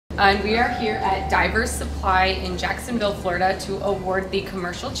And we are here at Divers Supply in Jacksonville, Florida to award the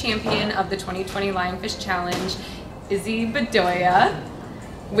commercial champion of the 2020 Lionfish Challenge, Izzy Bedoya,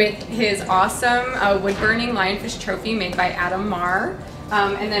 with his awesome wood-burning Lionfish trophy made by Adam Marr,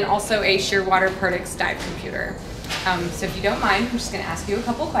 and then also a Shearwater Products dive computer. So if you don't mind, I'm just going to ask you a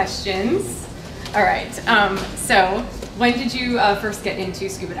couple questions. All right, so when did you first get into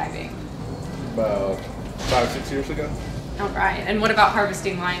scuba diving? About 5-6 years ago. All right, and what about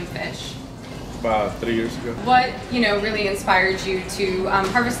harvesting lionfish? About 3 years ago. What, really inspired you to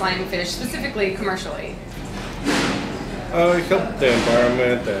harvest lionfish, specifically commercially? It helped the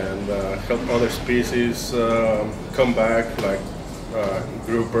environment and help other species come back, like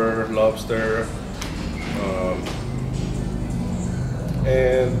grouper, lobster,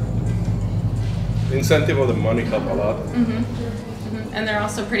 and the incentive of the money help a lot. And they're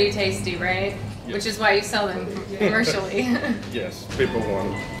also pretty tasty, right? Yes. Which is why you sell them commercially. Yes, people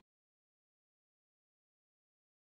want them.